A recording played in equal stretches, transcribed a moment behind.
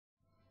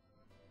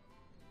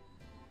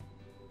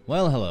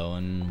Well, hello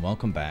and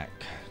welcome back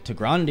to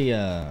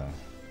Grandia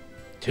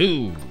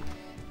 2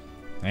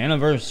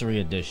 Anniversary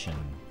Edition.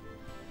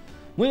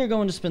 We are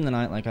going to spend the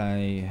night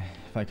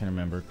if I can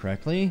remember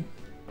correctly.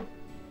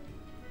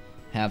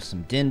 Have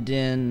some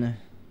din-din.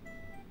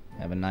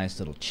 Have a nice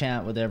little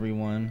chat with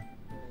everyone.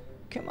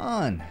 Come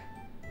on,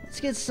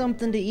 let's get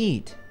something to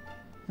eat.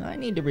 I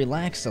need to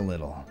relax a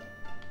little.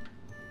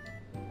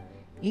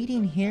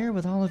 Eating here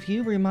with all of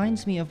you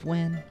reminds me of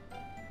when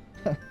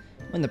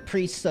the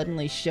priest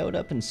suddenly showed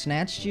up and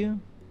snatched you?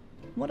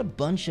 What a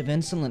bunch of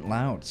insolent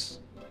louts.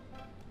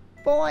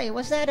 Boy,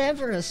 was that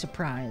ever a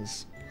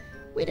surprise.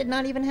 We did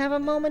not even have a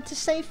moment to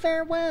say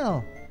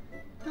farewell.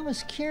 I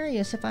was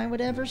curious if I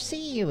would ever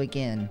see you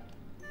again.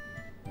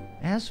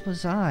 As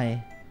was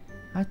I.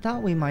 I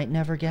thought we might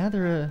never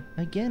gather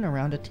again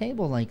around a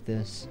table like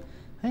this.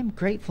 I am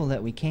grateful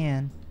that we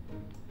can.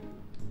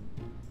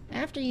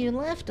 After you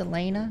left,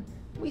 Elena,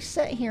 we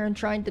sat here and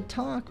tried to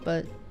talk,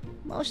 but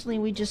mostly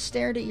we just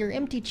stared at your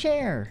empty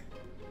chair.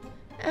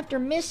 After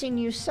missing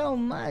you so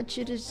much,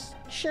 it is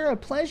sure a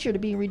pleasure to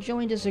be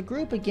rejoined as a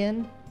group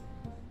again.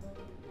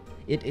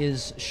 It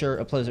is sure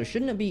a pleasure.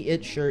 Shouldn't it be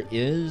it sure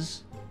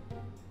is?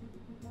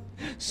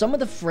 Some of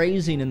the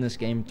phrasing in this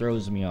game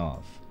throws me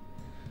off.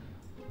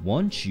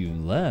 Once you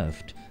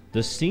left,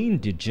 the scene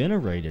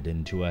degenerated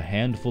into a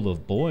handful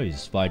of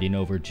boys fighting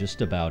over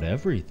just about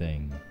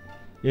everything.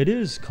 It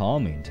is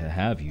calming to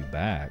have you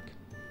back.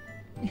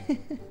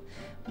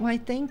 Why,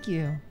 thank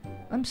you.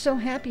 I'm so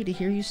happy to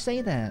hear you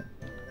say that.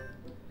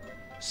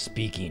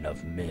 Speaking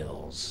of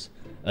meals,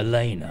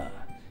 Elena,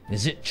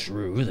 is it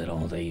true that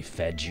all they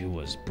fed you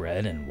was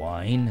bread and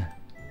wine?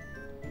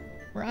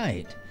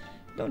 Right.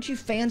 Don't you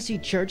fancy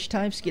church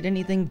types get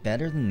anything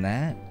better than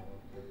that?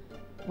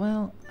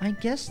 Well, I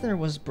guess there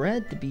was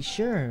bread to be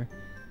sure,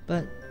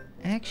 but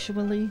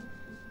actually,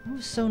 I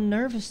was so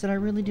nervous that I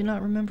really do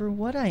not remember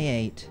what I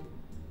ate.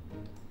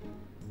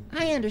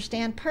 I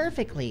understand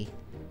perfectly.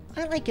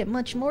 I like it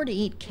much more to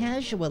eat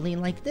casually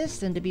like this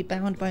than to be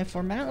bound by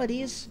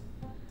formalities.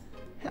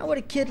 How would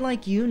a kid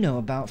like you know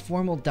about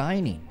formal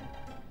dining?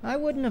 I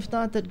wouldn't have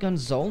thought that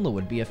Gonzola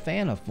would be a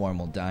fan of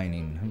formal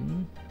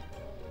dining.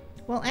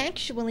 Well,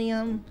 actually,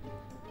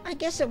 I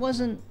guess it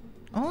wasn't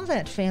all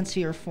that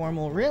fancy or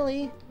formal,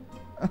 really.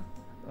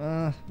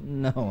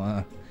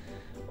 No,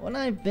 what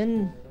I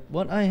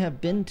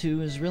have been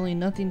to is really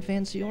nothing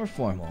fancy or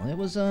formal. It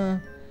was,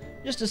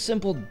 just a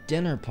simple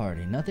dinner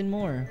party, nothing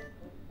more.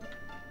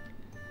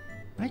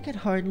 I could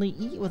hardly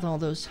eat with all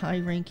those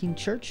high-ranking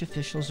church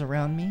officials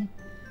around me.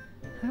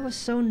 I was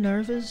so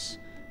nervous,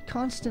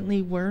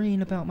 constantly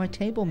worrying about my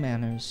table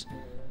manners,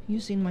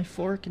 using my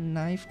fork and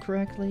knife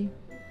correctly.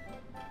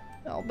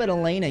 I'll bet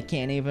Elena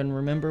can't even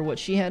remember what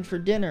she had for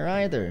dinner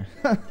either.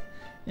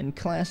 In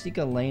classic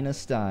Elena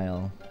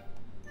style.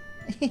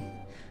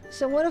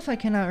 So what if I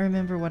cannot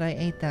remember what I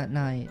ate that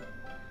night?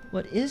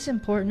 What is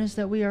important is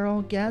that we are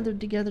all gathered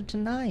together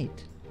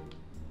tonight.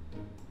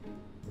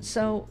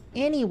 So,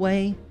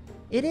 anyway,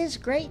 it is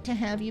great to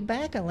have you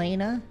back,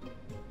 Elena.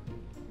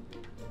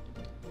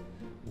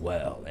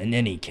 Well, in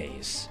any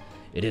case,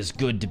 it is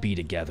good to be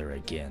together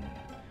again.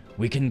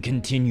 We can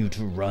continue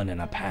to run in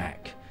a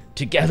pack,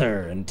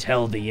 together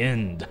until the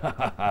end. Ha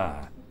ha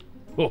ha.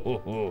 Ho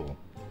ho ho.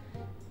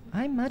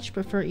 I much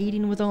prefer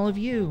eating with all of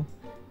you.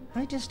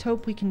 I just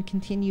hope we can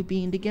continue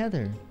being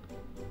together.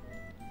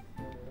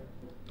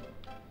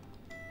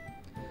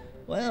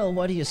 Well,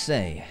 what do you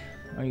say?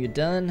 Are you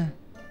done?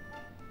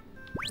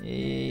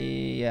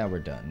 Yeah, we're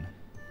done.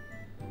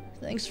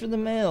 Thanks for the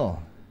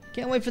mail.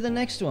 Can't wait for the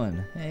next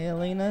one. Hey,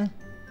 Elena?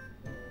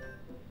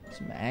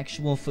 Some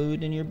actual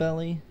food in your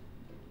belly?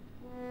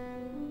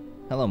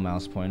 Hello,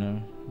 mouse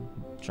pointer.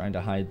 Trying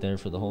to hide there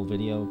for the whole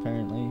video,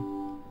 apparently.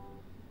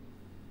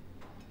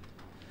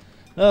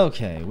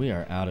 Okay, we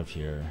are out of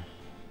here.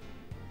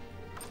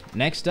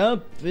 Next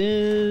up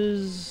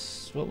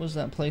is... what was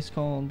that place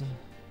called?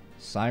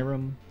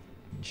 Gyrum?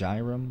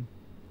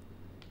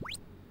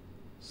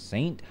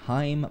 St.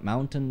 Haim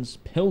Mountains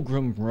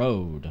Pilgrim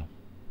Road.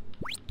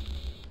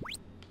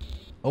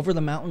 Over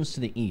the mountains to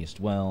the east.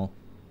 Well,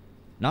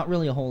 not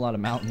really a whole lot of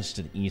mountains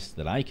to the east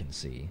that I can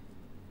see.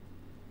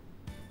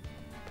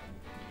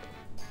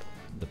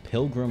 The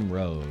Pilgrim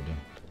Road.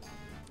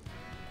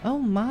 Oh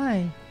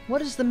my,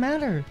 what is the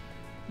matter?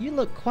 You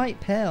look quite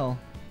pale.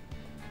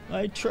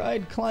 I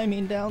tried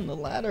climbing down the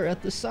ladder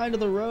at the side of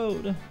the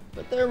road,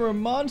 but there were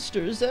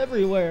monsters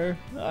everywhere.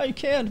 I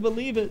can't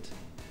believe it.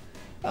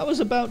 I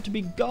was about to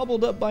be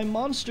gobbled up by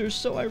monsters,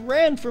 so I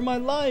ran for my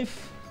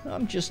life.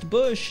 I'm just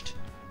bushed.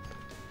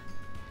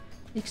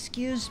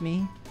 Excuse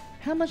me,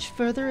 how much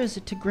further is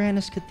it to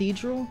Grandia's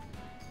Cathedral?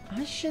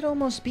 I should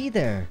almost be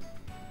there.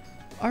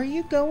 Are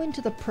you going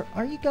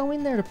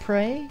there to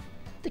pray?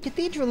 The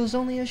cathedral is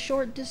only a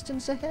short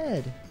distance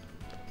ahead.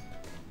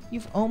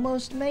 You've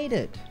almost made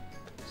it.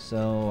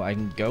 So I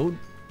can go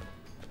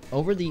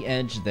over the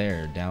edge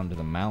there, down to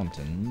the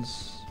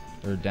mountains,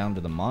 or down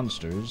to the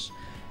monsters.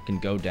 Can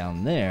go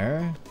down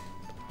there.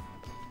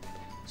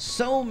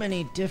 So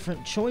many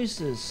different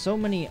choices, so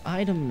many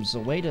items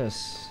await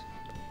us.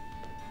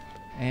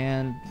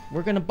 And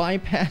we're gonna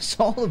bypass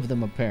all of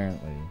them,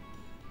 apparently.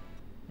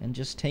 And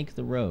just take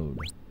the road.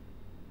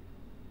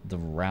 The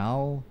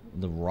Raoul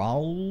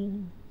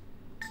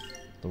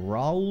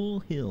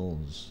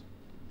Hills.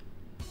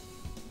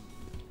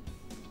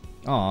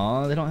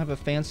 Aw, they don't have a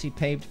fancy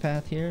paved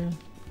path here?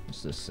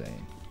 What's this say?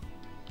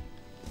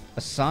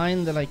 A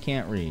sign that I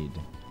can't read.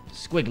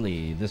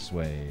 Squiggly, this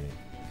way.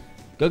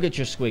 Go get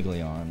your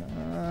squiggly on.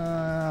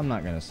 I'm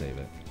not gonna save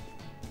it.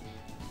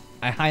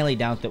 I highly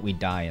doubt that we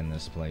die in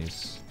this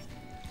place.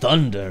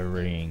 Thunder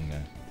Ring.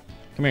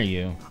 Come here,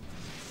 you.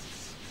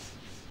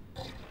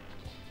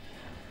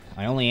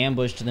 I only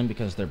ambushed them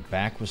because their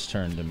back was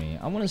turned to me.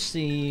 I want to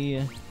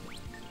see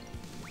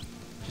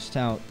just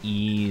how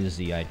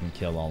easy I can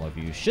kill all of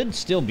you. Should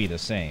still be the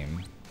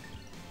same.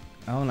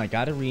 Oh, and I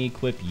gotta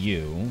re-equip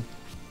you,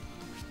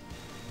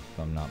 if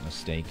I'm not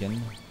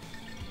mistaken.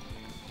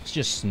 Let's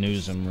just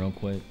snooze them real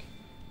quick.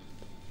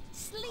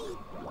 Sleep.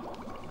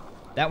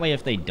 That way,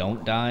 if they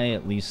don't die,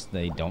 at least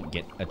they don't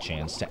get a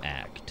chance to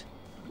act.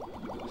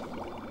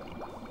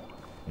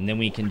 And then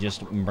we can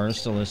just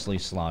mercilessly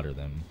slaughter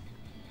them.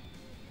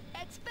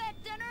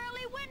 Expect an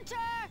early winter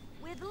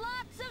with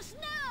lots of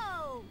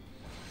snow.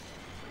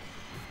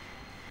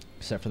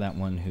 Except for that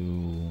one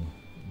who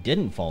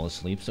didn't fall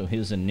asleep, so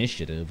his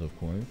initiative, of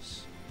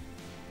course,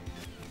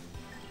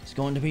 is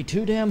going to be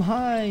too damn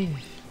high.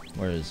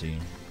 Where is he?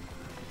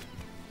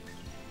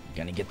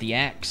 Gonna get the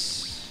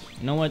axe.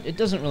 You know what? It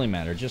doesn't really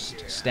matter.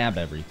 Just stab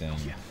everything.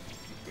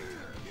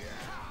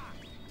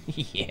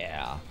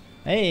 Yeah.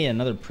 Hey,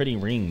 another pretty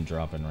ring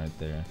dropping right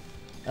there.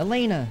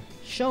 Elena,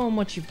 show him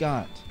what you've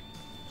got.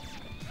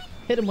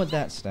 Hit him with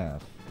that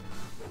staff.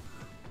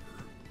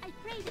 I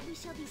pray that we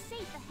shall be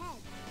safe ahead.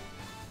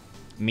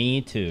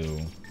 Me too.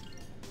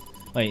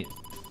 Wait,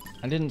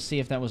 I didn't see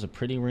if that was a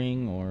pretty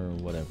ring or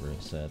whatever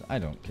it said. I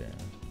don't care.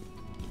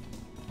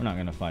 We're not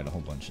gonna fight a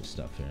whole bunch of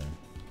stuff here.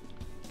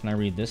 Can I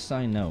read this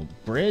sign? No.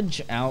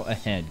 Bridge out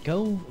ahead.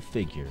 Go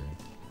figure.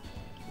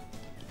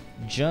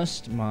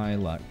 Just my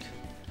luck.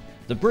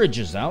 The bridge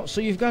is out, so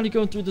you've got to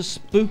go through the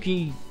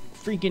spooky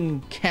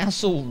freaking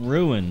castle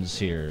ruins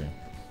here.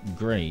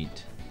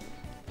 Great.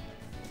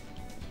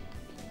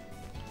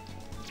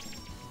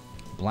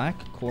 Black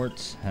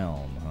quartz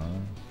helm, huh?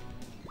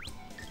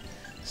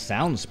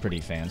 Sounds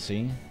pretty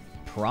fancy.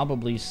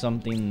 Probably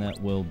something that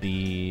will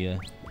be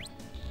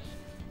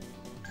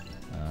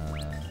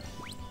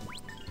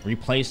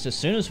replaced as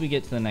soon as we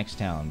get to the next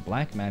town.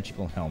 Black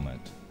magical helmet.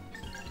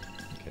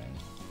 Okay.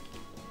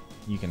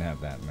 You can have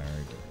that,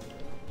 married.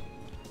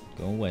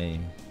 Go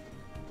away.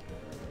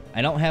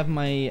 I don't have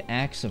my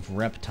axe of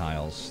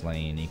reptiles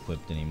slaying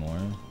equipped anymore.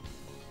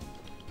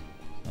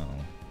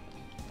 Uh-oh.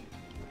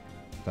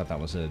 Thought that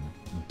was a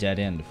dead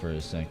end for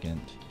a second.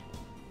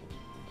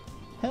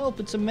 Help,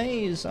 it's a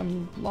maze.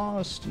 I'm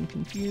lost and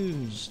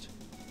confused.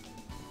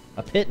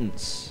 A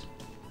pittance.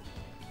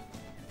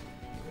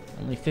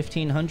 Only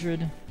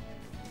 1,500?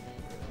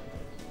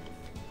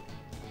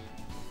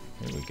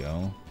 There we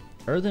go.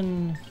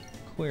 Earthen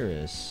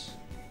Queris.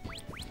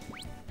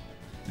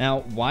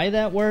 Now, why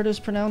that word is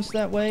pronounced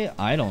that way,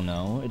 I don't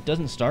know. It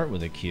doesn't start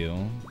with a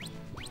Q.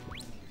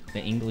 The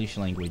English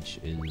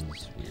language is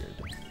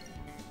weird.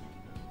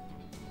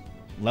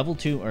 Level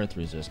 2 Earth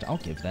Resist. I'll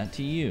give that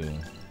to you.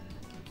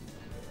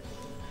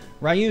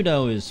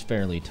 Ryudo is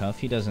fairly tough.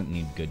 He doesn't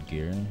need good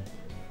gear.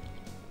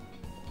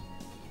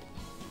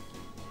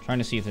 Trying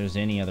to see if there's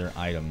any other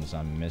items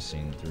I'm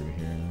missing through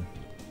here.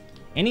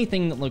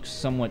 Anything that looks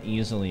somewhat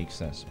easily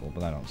accessible,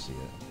 but I don't see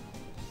it.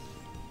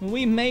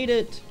 We made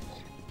it!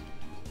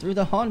 Through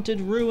the haunted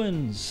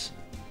ruins!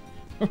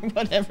 Or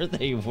whatever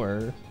they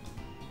were.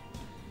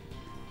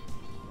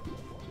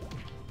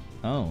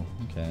 Oh,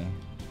 okay.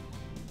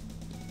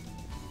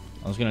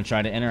 I was gonna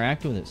try to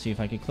interact with it, see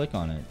if I could click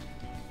on it.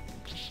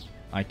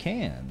 I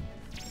can.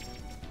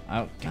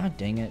 Oh, god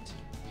dang it.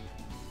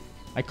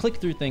 I click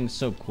through things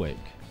so quick.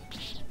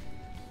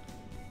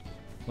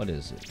 What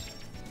is it?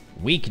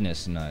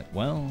 Weakness nut.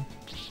 Well,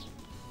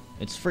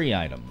 it's free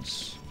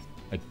items.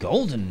 A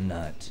golden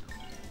nut.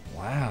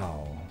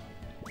 Wow.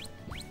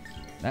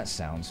 That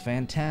sounds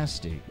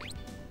fantastic.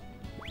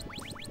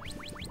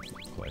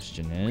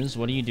 Question is,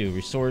 what do you do?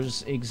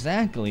 Restores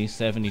exactly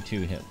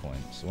 72 hit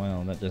points.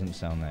 Well, that doesn't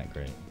sound that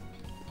great.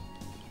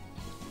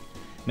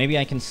 Maybe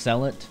I can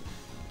sell it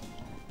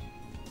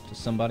to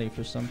somebody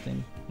for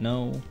something?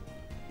 No.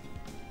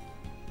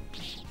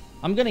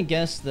 I'm gonna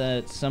guess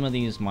that some of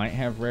these might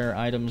have rare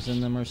items in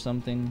them or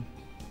something.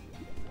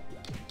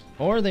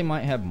 Or they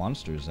might have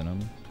monsters in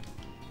them.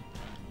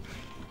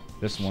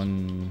 This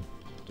one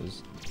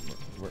does...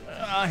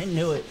 I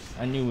knew it!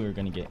 I knew we were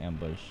gonna get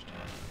ambushed.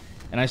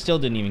 And I still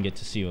didn't even get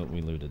to see what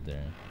we looted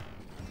there.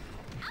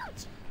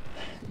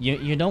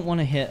 You don't want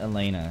to hit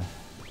Elena,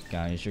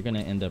 guys. You're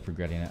gonna end up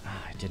regretting it.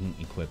 Ah, I didn't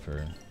equip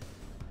her.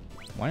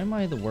 Why am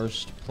I the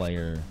worst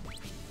player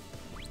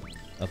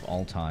of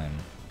all time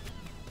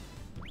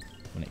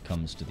when it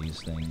comes to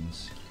these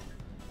things?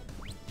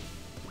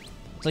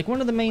 It's like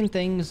one of the main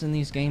things in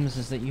these games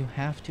is that you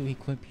have to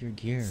equip your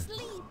gear.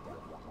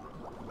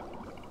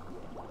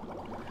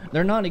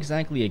 They're not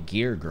exactly a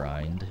gear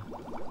grind,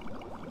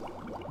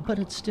 but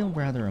it's still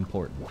rather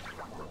important.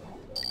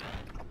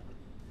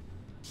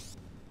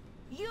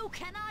 You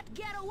cannot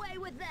get away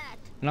with that.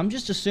 And I'm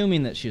just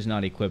assuming that she's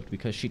not equipped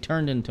because she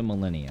turned into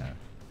Millennia.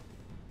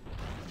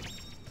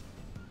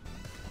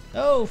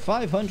 Oh,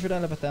 500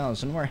 out of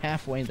 1,000. We're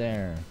halfway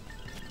there.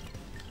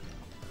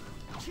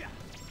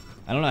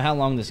 I don't know how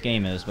long this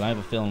game is, but I have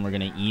a feeling we're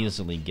going to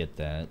easily get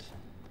that.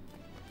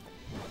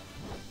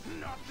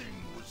 Nothing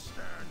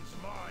withstands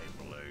my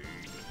blade.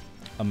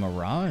 A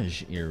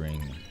Mirage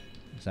earring.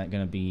 Is that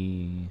going to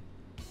be...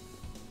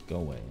 Go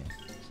away.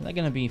 Is that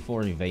going to be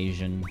for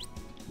evasion?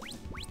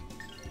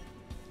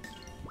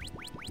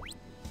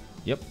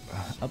 Yep.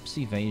 Ups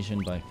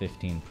evasion by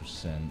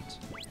 15%.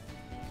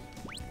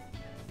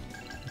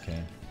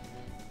 Okay.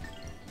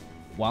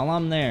 While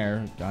I'm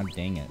there... God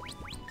dang it.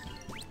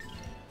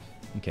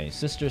 Okay,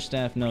 Sister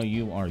Staff, no,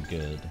 you are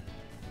good.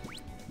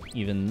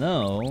 Even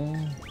though...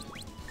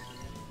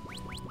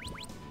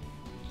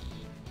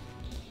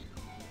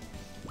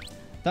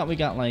 Thought we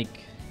got, like...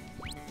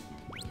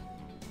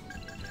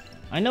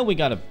 I know we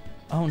got a...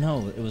 Oh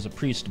no, it was a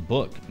priest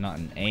book, not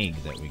an egg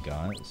that we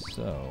got,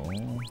 so...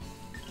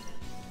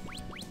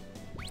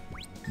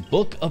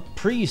 Book of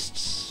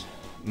Priests!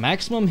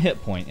 Maximum hit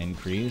point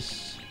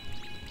increase.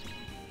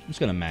 I'm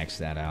just gonna max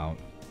that out.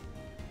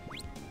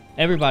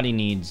 Everybody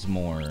needs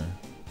more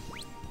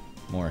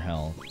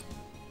health.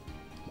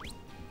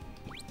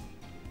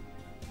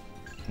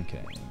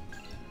 Okay.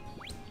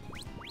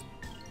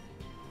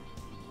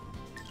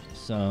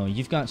 So,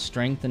 you've got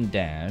strength and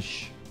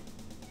dash.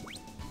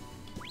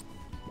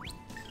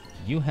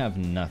 You have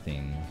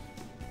nothing.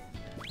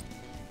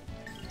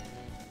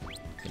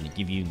 Gonna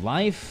give you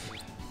life.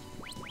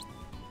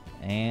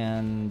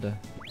 And...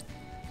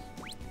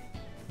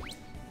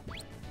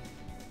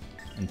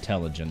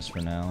 intelligence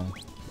for now.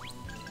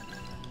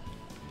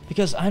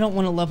 Because I don't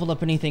want to level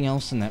up anything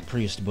else in that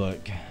priest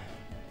book.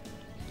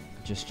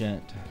 Just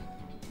yet.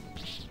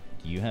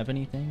 Do you have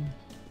anything?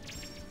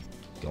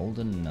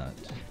 Golden nut.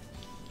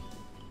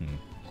 Oh.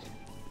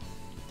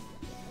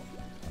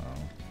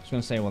 I was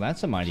going to say, well,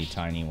 that's a mighty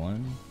tiny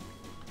one.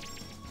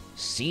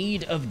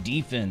 Seed of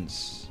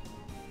Defense.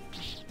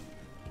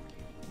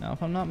 Now,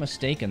 if I'm not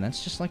mistaken,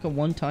 that's just like a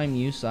one-time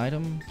use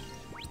item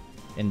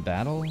in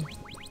battle.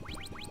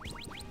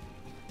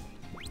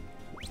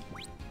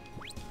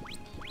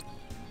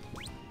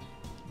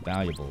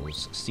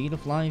 Valuables. Seed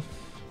of Life.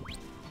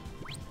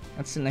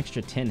 That's an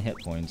extra 10 hit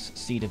points.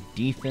 Seed of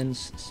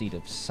Defense. Seed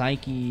of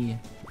Psyche.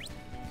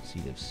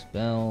 Seed of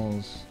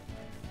Spells.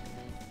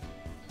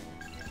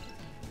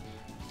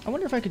 I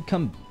wonder if I could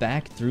come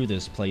back through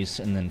this place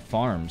and then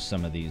farm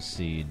some of these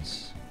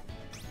seeds.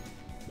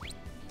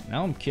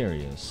 Now I'm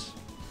curious.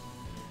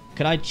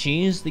 Could I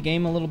cheese the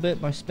game a little bit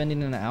by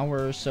spending an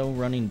hour or so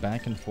running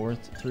back and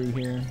forth through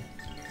here?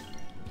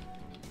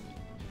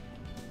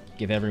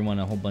 Give everyone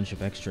a whole bunch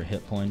of extra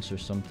hit points or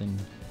something.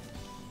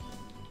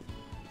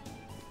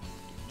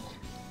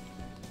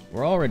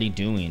 We're already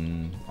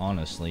doing,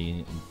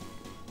 honestly,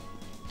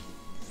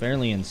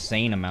 fairly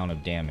insane amount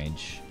of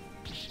damage.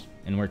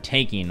 And we're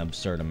taking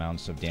absurd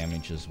amounts of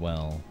damage as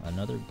well.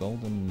 Another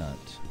golden nut.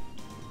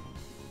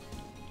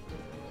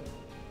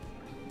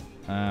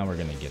 We're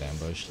gonna get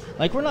ambushed.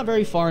 Like, we're not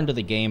very far into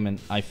the game, and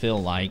I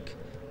feel like,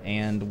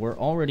 and we're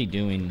already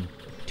doing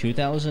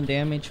 2,000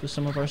 damage with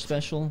some of our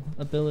special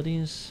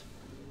abilities.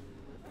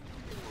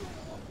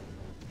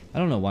 I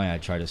don't know why I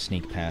try to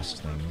sneak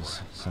past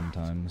things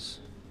sometimes.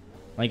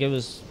 Like, it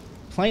was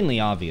plainly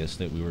obvious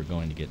that we were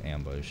going to get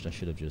ambushed. I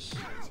should have just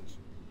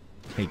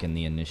taken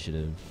the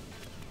initiative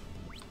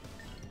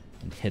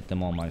and hit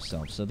them all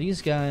myself. So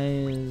these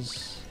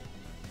guys...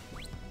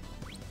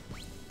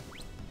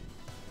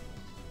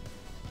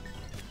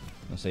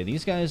 I'll say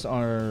these guys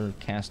are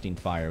casting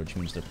fire, which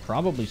means they're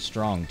probably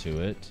strong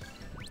to it.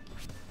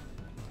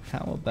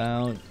 How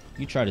about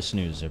you try to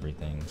snooze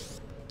everything?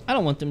 I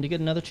don't want them to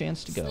get another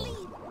chance to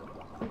go.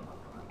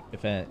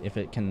 If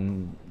it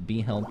can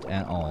be helped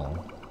at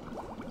all.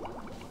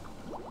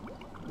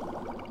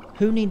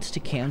 Who needs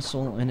to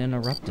cancel and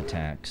interrupt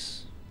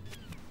attacks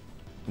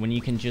when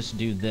you can just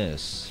do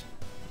this?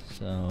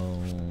 So...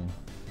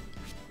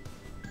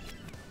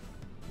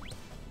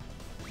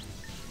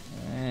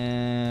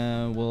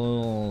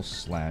 we'll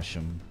slash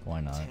him.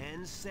 Why not?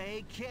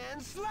 Tensei can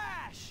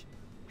slash.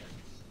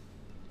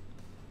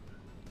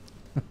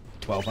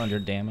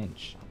 1,200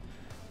 damage.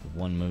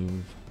 One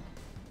move.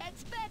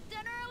 Expect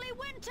an early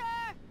winter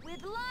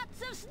with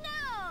lots of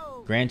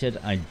snow. Granted,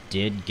 I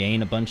did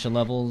gain a bunch of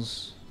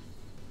levels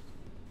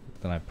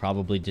that I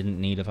probably didn't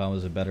need if I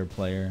was a better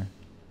player.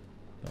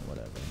 But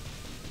whatever.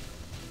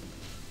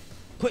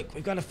 Quick,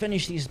 we've got to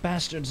finish these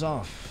bastards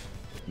off.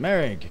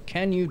 Merrig,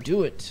 can you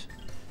do it?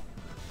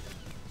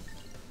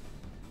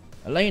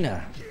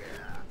 Elena,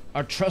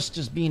 our trust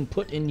is being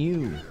put in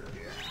you.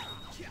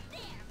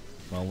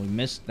 Well, we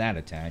missed that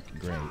attack.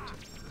 Great.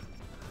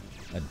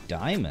 A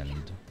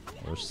diamond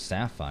or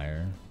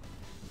sapphire.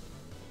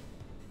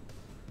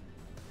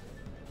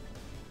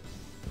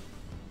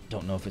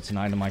 Don't know if it's an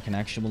item I can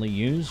actually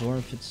use or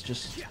if it's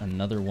just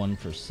another one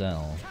for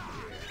sale.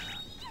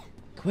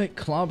 Quick,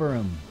 clobber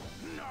him.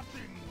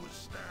 Nothing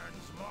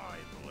withstands my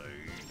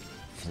blade.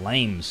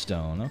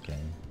 Flamestone, okay.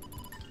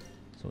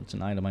 So it's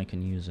an item I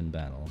can use in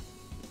battle.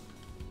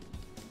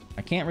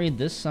 I can't read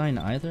this sign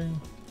either.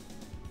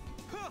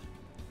 I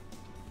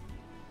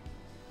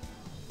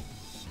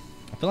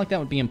feel like that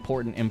would be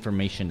important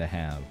information to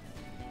have.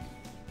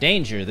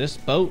 Danger, this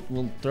boat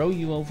will throw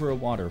you over a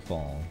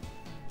waterfall.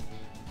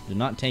 Do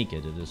not take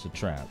it, it is a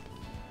trap.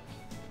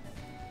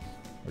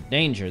 Or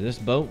danger, this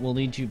boat will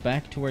lead you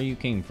back to where you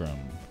came from.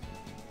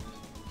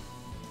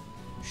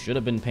 You should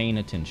have been paying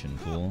attention,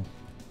 fool.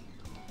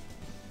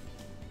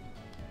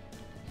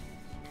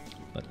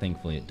 But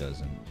thankfully it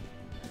doesn't.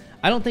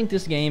 I don't think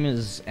this game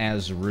is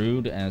as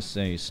rude as,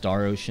 say,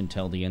 Star Ocean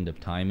Till the End of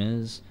Time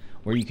is,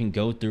 where you can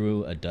go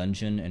through a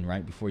dungeon and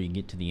right before you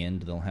get to the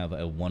end they'll have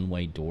a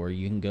one-way door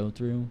you can go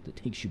through that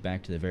takes you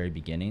back to the very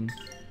beginning.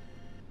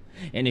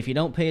 And if you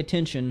don't pay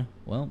attention,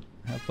 well,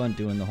 have fun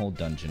doing the whole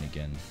dungeon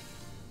again.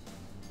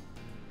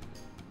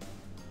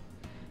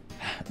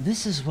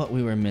 This is what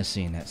we were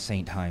missing at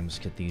St. Himes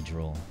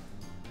Cathedral.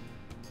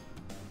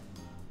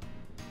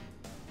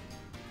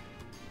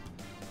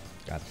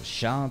 Got the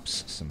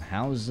shops, some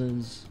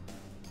houses.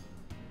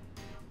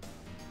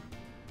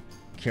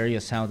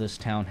 Curious how this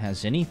town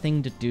has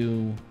anything to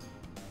do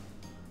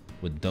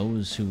with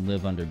those who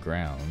live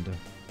underground.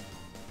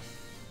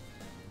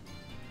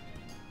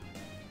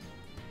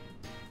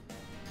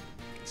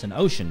 It's an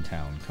ocean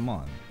town, come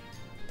on.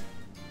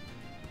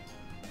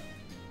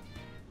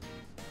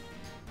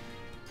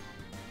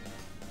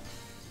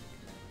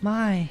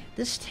 My,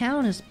 this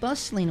town is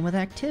bustling with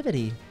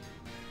activity.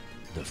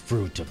 The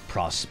fruit of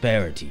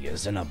prosperity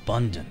is in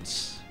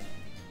abundance.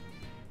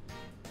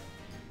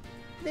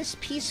 This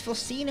peaceful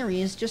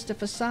scenery is just a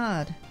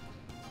facade.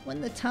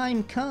 When the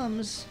time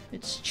comes,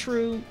 its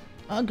true,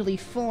 ugly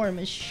form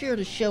is sure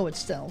to show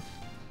itself.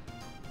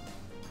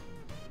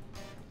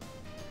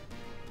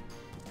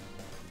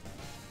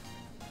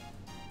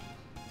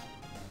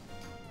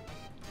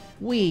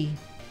 We,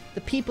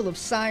 the people of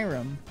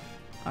Siram,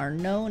 are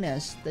known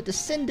as the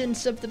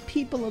descendants of the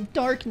people of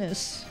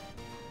darkness.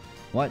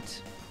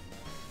 What?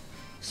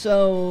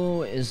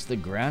 So, is the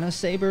Grana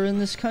Saber in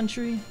this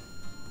country?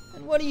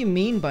 And what do you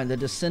mean by the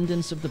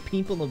descendants of the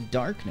people of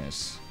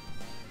darkness?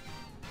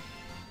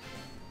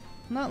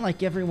 Not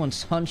like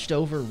everyone's hunched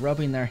over,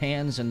 rubbing their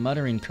hands and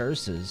muttering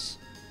curses.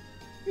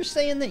 You're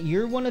saying that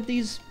you're one of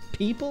these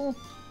people?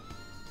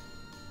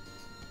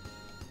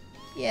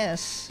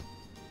 Yes.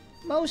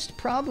 Most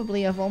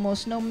probably have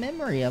almost no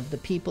memory of the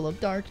people of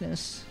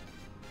darkness.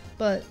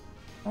 But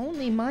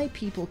only my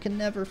people can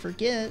never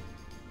forget.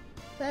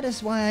 That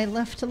is why I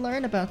left to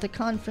learn about the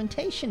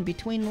confrontation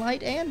between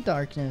light and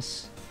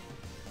darkness.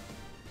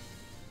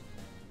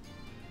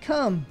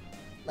 Come,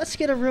 let's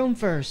get a room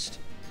first.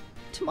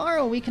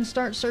 Tomorrow we can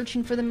start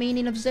searching for the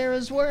meaning of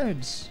Zera's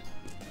words.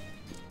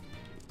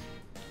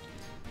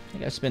 I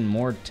think I spend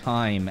more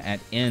time at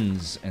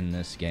inns in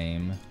this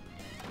game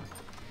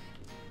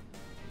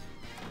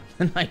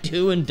than I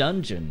do in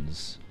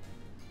dungeons.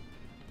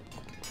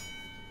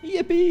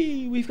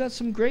 Yippee! We've got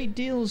some great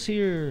deals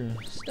here.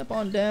 Step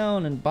on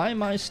down and buy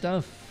my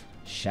stuff.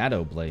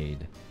 Shadow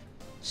Blade.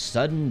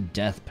 Sudden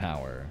death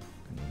power.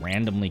 Can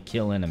randomly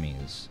kill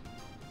enemies.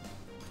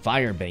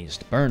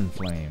 Fire-based burn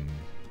flame.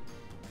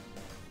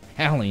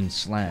 Howling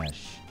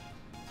slash.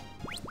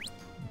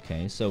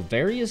 Okay, so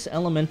various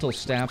elemental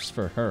staffs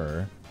for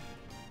her.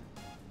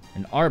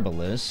 An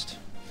arbalist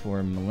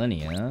for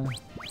Millennia.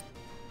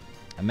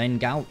 A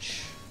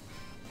Mangouch,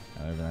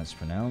 however that's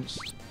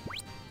pronounced.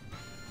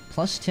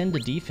 Plus 10 to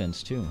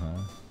defense too,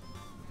 huh?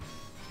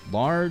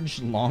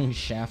 Large,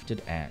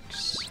 long-shafted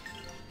axe.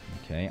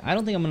 Okay, I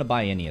don't think I'm gonna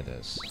buy any of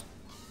this.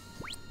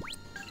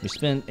 We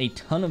spent a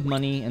ton of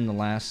money in the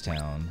last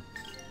town.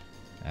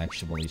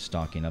 Actually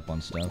stocking up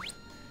on stuff.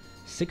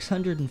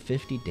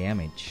 650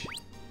 damage.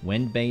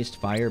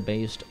 Wind-based,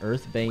 fire-based,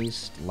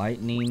 earth-based,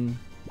 lightning,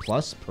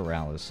 plus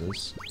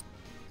paralysis.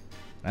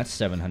 That's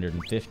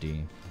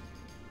 750.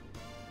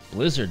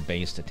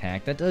 Blizzard-based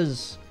attack. That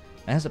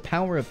has a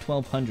power of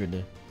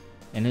 1200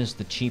 and is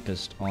the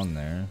cheapest on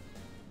there.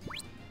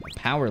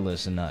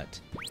 Powerless nut.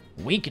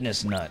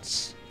 Weakness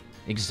nuts.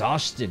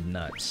 Exhausted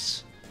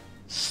nuts.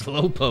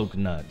 Slowpoke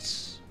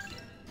nuts.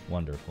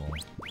 Wonderful.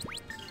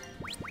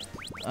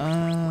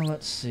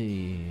 Let's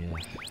see.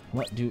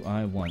 What do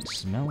I want?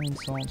 Smelling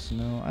salts?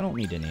 No, I don't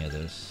need any of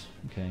this.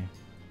 Okay.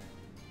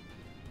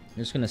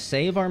 We're just gonna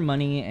save our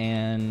money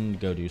and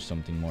go do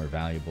something more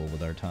valuable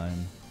with our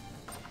time.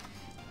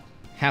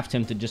 Half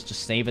tempted just to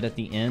save it at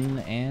the inn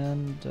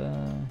and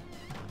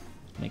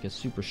make a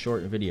super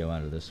short video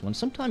out of this one.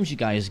 Sometimes you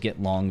guys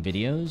get long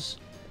videos.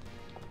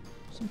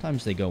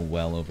 Sometimes they go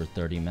well over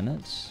 30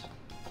 minutes.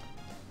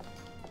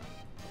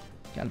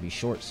 Gotta be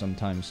short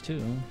sometimes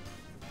too.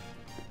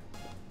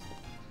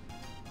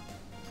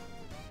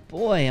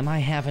 Boy, am I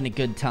having a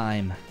good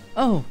time.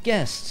 Oh,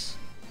 guests.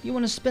 You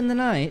want to spend the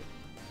night?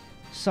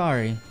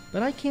 Sorry,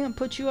 but I can't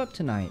put you up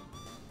tonight.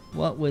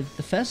 What with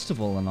the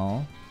festival and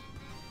all.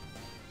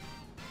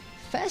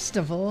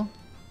 Festival?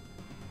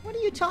 What are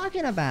you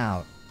talking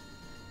about?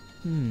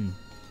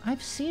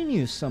 I've seen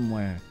you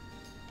somewhere.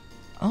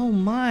 Oh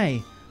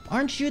my,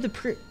 aren't you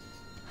the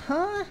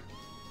Huh?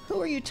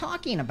 Who are you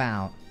talking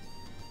about?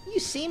 You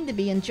seem to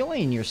be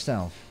enjoying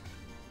yourself.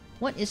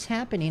 What is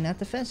happening at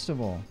the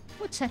festival?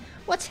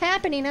 What's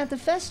happening at the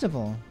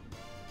festival?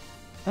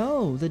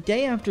 Oh, the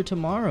day after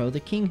tomorrow, the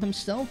king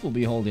himself will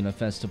be holding a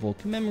festival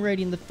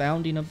commemorating the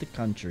founding of the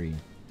country.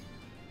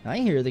 I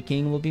hear the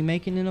king will be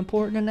making an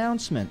important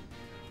announcement.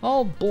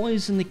 All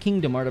boys in the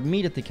kingdom are to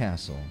meet at the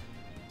castle.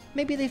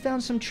 Maybe they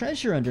found some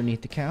treasure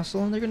underneath the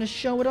castle and they're going to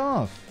show it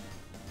off.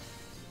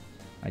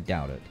 I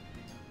doubt it.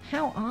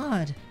 How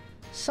odd.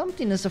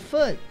 Something is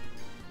afoot.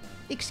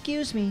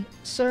 Excuse me,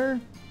 sir.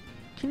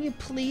 Can you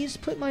please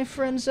put my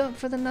friends up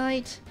for the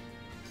night?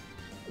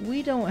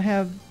 We don't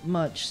have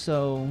much,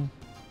 so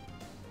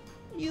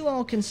you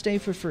all can stay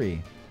for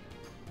free.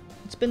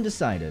 It's been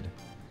decided.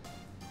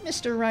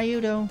 Mr.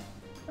 Ryudo,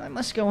 I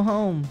must go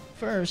home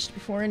first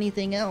before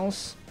anything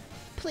else.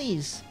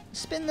 Please,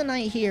 spend the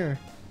night here.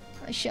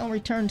 I shall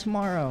return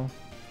tomorrow.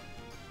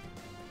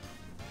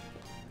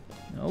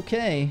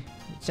 Okay,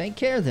 take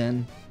care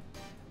then.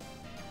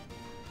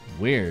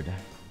 Weird.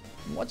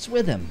 What's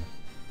with him?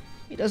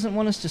 He doesn't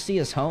want us to see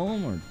his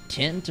home, or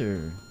tent,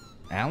 or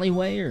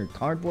alleyway, or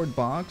cardboard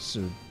box,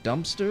 or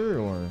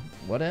dumpster, or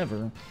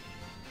whatever.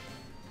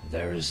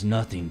 There is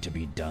nothing to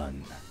be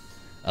done.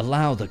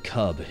 Allow the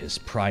cub his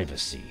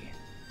privacy,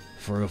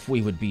 for if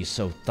we would be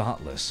so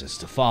thoughtless as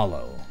to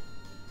follow...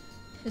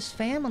 His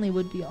family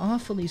would be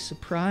awfully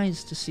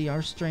surprised to see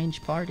our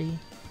strange party.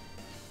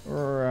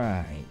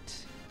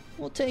 Right.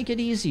 We'll take it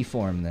easy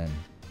for him then.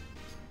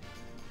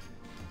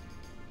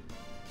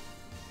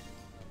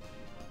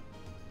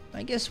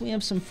 I guess we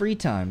have some free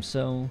time,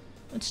 so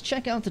let's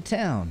check out the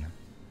town.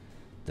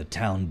 The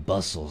town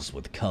bustles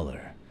with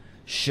color.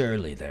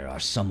 Surely there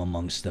are some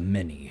amongst the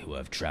many who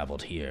have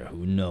traveled here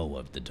who know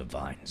of the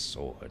divine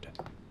sword.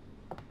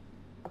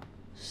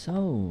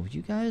 So,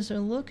 you guys are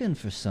looking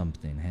for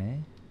something,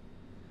 hey?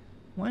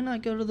 Why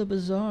not go to the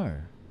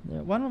bazaar?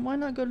 Why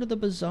not go to the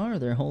bazaar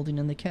they're holding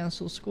in the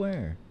castle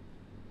square?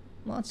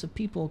 Lots of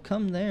people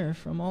come there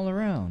from all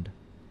around.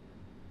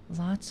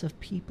 Lots of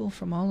people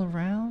from all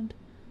around?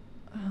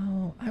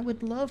 Oh, I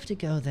would love to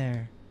go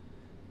there.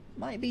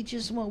 Might be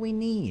just what we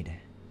need.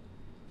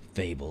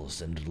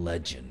 Fables and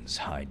legends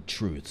hide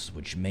truths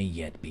which may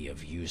yet be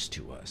of use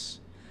to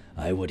us.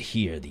 I would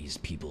hear these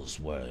people's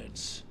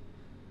words.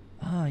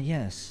 Ah,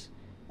 yes.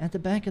 At the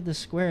back of the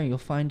square you'll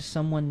find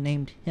someone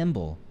named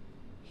Himble.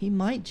 He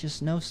might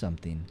just know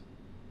something.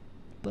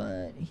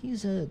 But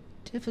he's a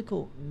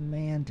difficult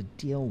man to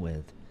deal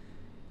with.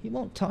 He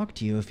won't talk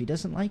to you if he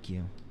doesn't like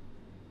you.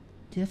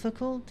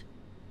 Difficult?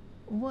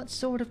 What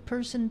sort of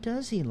person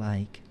does he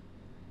like?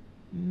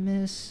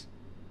 Miss,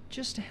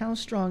 just how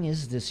strong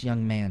is this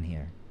young man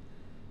here?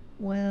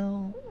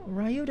 Well,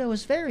 Ryudo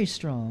is very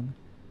strong.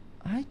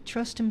 I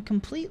trust him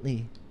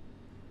completely.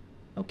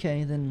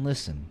 Okay, then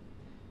listen.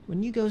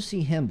 When you go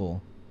see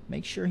Himble,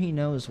 make sure he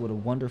knows what a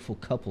wonderful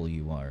couple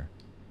you are.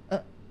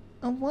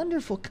 A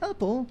wonderful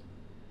couple?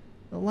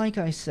 Like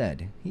I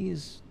said,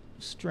 he's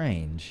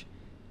strange,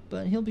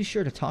 but he'll be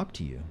sure to talk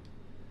to you.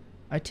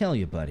 I tell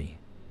you, buddy,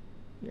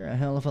 you're a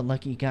hell of a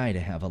lucky guy to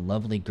have a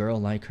lovely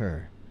girl like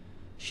her.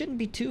 Shouldn't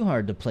be too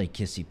hard to play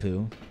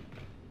kissy-poo.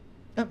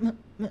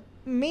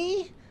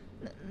 Me?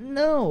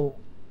 No.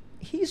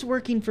 He's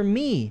working for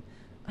me.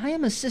 I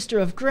am a sister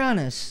of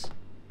Granus.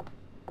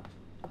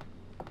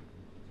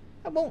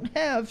 I won't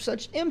have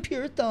such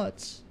impure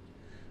thoughts.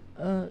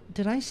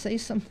 Did I say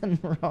something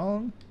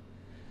wrong?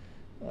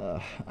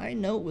 I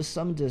note with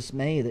some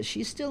dismay that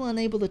she's still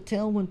unable to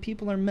tell when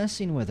people are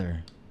messing with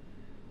her.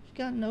 She's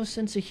got no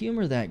sense of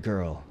humor, that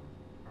girl.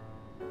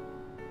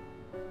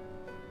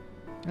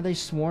 Are they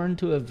sworn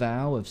to a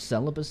vow of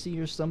celibacy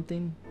or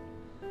something?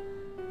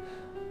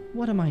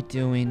 What am I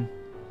doing?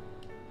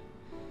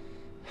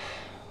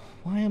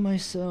 Why am I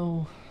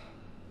so...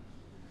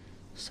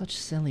 Such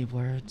silly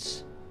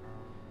words.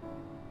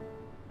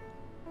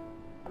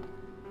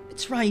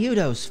 It's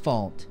Ryudo's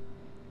fault.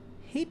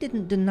 He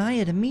didn't deny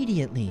it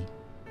immediately.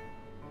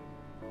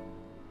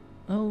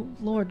 Oh,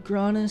 Lord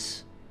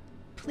Granus,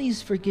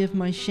 please forgive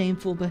my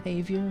shameful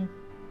behavior.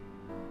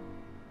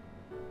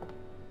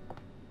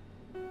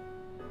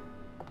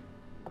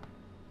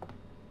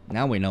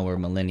 Now we know where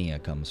Millennia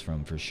comes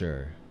from for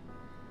sure.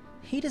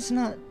 He does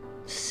not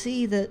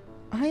see that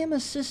I am a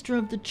sister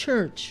of the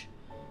church.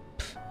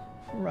 Pfft,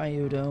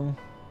 Ryudo.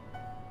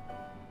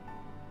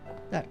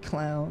 That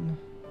clown.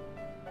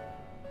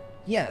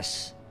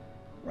 Yes,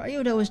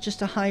 Ryudo is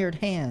just a hired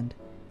hand.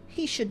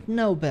 He should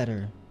know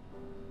better.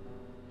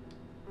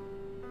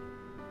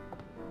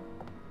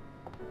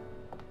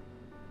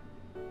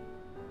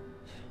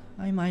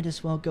 I might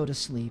as well go to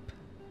sleep.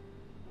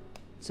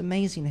 It's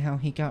amazing how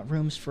he got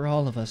rooms for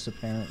all of us,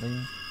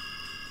 apparently.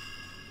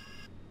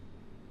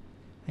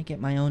 I get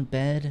my own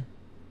bed.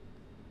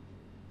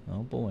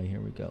 Oh boy, here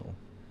we go.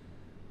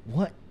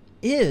 What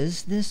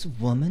is this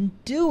woman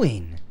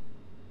doing?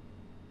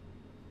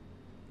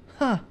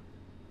 Huh.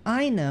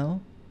 I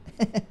know.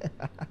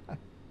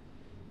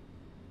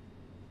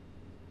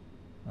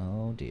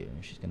 Oh dear,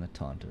 she's gonna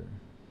taunt her.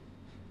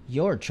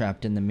 You're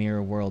trapped in the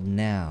mirror world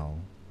now.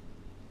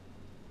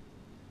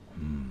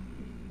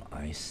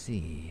 I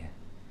see.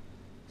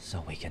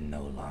 So we can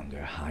no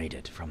longer hide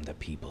it from the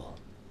people.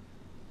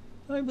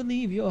 I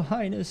believe your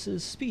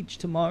highness's speech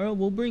tomorrow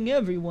will bring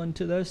everyone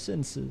to their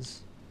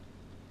senses.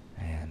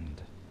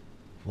 And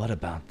what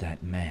about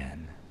that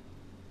man?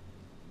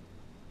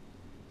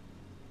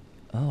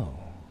 Oh,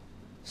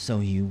 so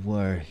you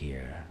were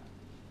here.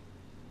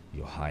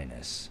 Your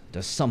Highness,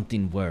 does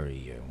something worry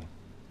you?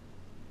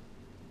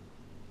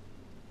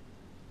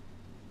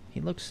 He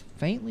looks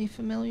faintly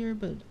familiar,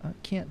 but I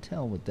can't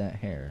tell with that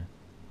hair.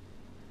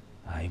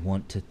 I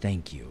want to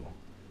thank you.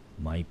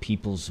 My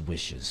people's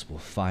wishes will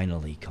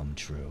finally come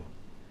true.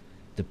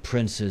 The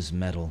prince's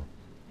medal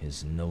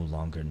is no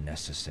longer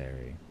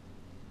necessary.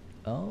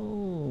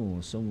 Oh,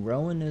 so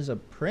Roan is a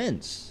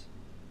prince.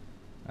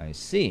 I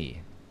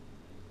see.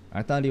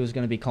 I thought he was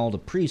going to be called a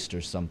priest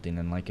or something,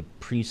 and like a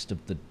priest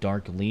of the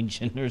Dark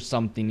Legion or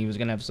something. He was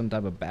going to have some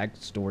type of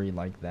backstory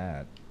like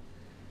that.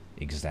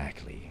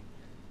 Exactly.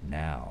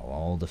 Now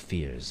all the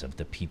fears of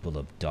the people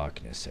of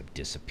darkness have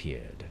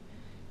disappeared.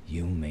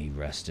 You may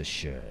rest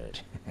assured.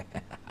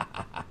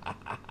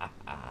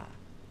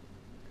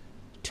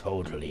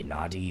 Totally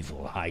not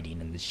evil,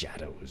 hiding in the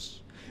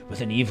shadows,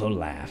 with an evil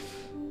laugh.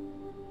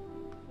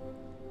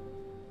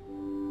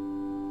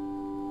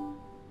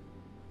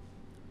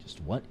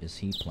 Just what is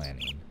he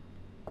planning?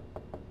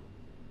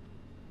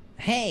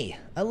 Hey,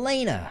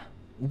 Elena!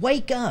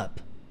 Wake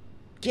up!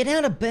 Get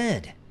out of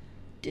bed!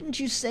 Didn't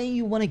you say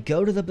you want to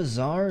go to the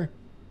bazaar?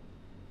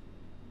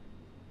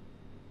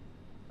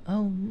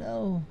 Oh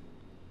no.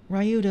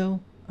 Ryudo,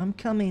 I'm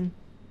coming.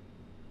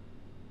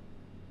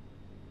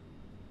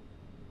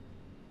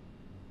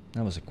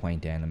 That was a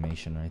quaint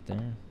animation right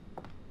there.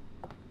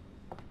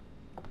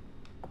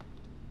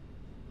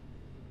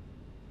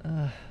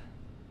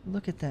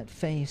 Look at that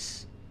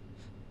face.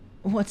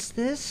 What's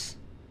this?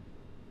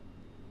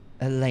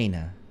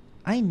 Elena,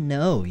 I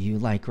know you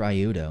like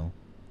Ryudo.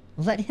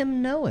 Let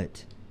him know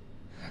it.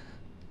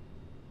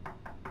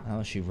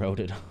 Oh, she wrote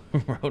it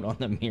wrote on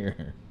the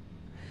mirror.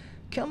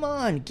 Come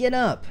on, get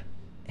up.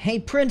 Hey,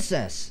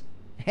 princess.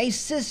 Hey,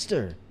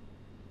 sister.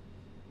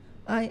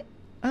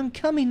 I'm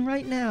coming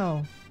right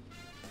now.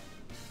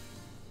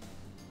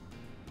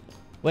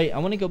 Wait, I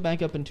want to go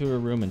back up into her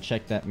room and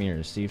check that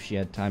mirror, see if she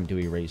had time to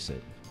erase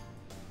it.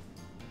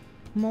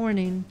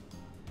 Morning.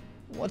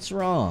 What's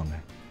wrong?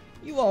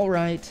 You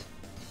alright?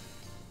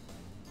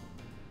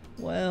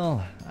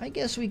 Well, I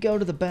guess we go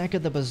to the back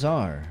of the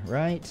bazaar,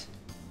 right?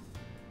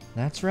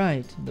 That's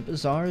right. The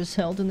bazaar is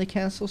held in the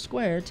castle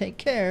square. Take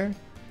care.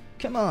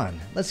 Come on,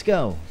 let's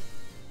go.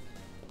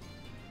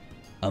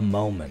 A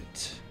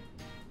moment.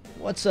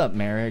 What's up,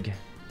 Merrig?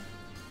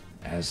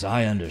 As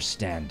I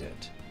understand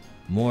it,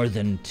 more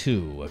than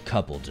two a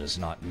couple does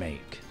not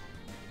make.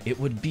 It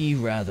would be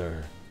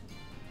rather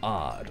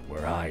odd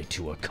were I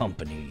to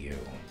accompany you.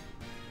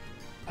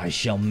 I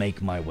shall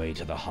make my way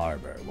to the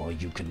harbor while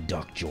you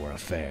conduct your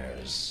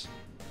affairs.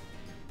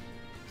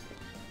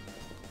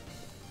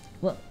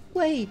 Well,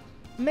 wait,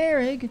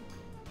 Merrig.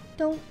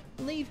 Don't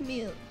leave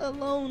me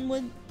alone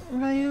with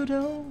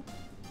Ryudo.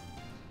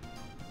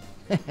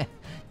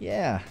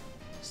 Yeah,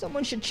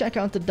 someone should check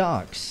out the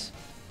docks.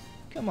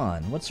 Come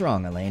on, what's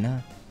wrong,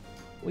 Elena?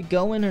 We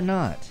going or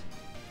not?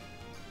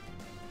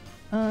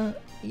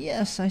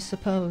 Yes, I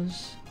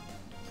suppose.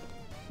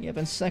 You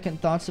having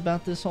second thoughts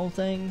about this whole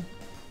thing?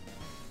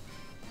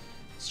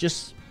 It's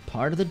just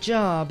part of the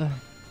job.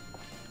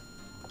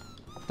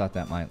 Thought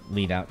that might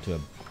lead out to a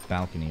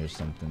balcony or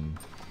something.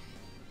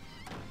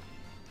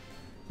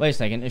 Wait a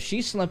second, if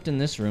she slept in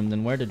this room,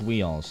 then where did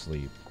we all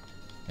sleep?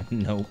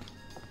 Nope.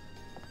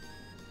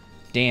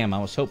 Damn, I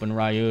was hoping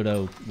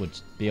Ryudo would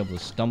be able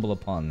to stumble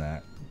upon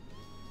that.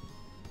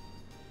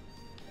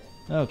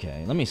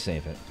 Okay, let me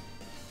save it.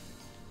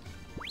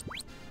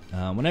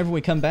 Whenever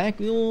we come back,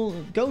 we'll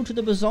go to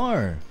the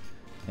bazaar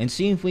and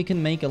see if we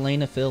can make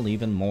Elena feel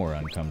even more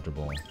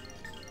uncomfortable.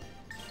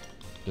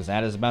 Because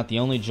that is about the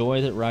only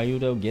joy that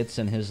Ryudo gets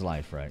in his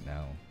life right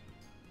now.